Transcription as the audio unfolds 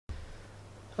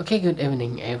Okay, good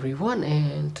evening everyone,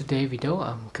 and today video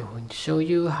I'm going to show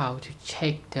you how to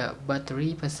check the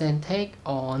battery percentage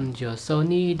on your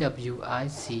Sony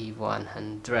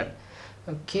WI-C100.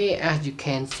 Okay, as you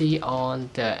can see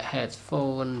on the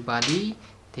headphone body,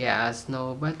 there is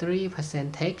no battery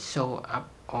percentage show up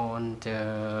on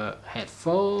the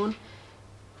headphone.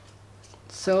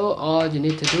 So all you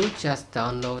need to do, just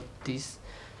download this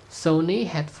Sony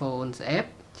headphones app.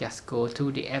 Just go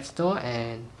to the App Store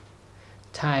and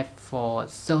type for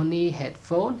Sony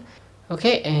headphone.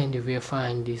 Okay, and you will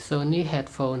find the Sony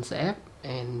headphones app,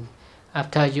 and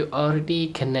after you already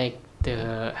connect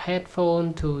the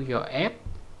headphone to your app,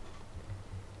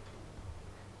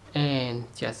 and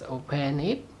just open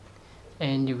it,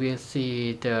 and you will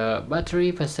see the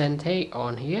battery percentage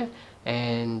on here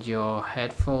and your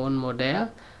headphone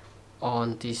model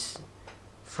on this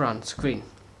front screen.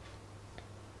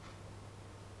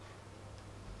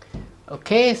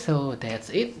 Okay, so that's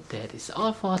it. That is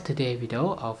all for today's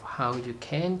video of how you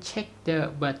can check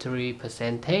the battery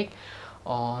percentage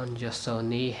on your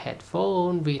Sony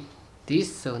headphone with this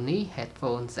Sony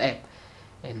headphones app.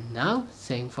 And now,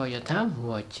 thanks for your time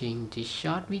watching this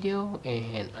short video,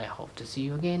 and I hope to see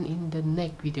you again in the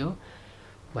next video.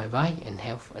 Bye bye and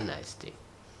have a nice day.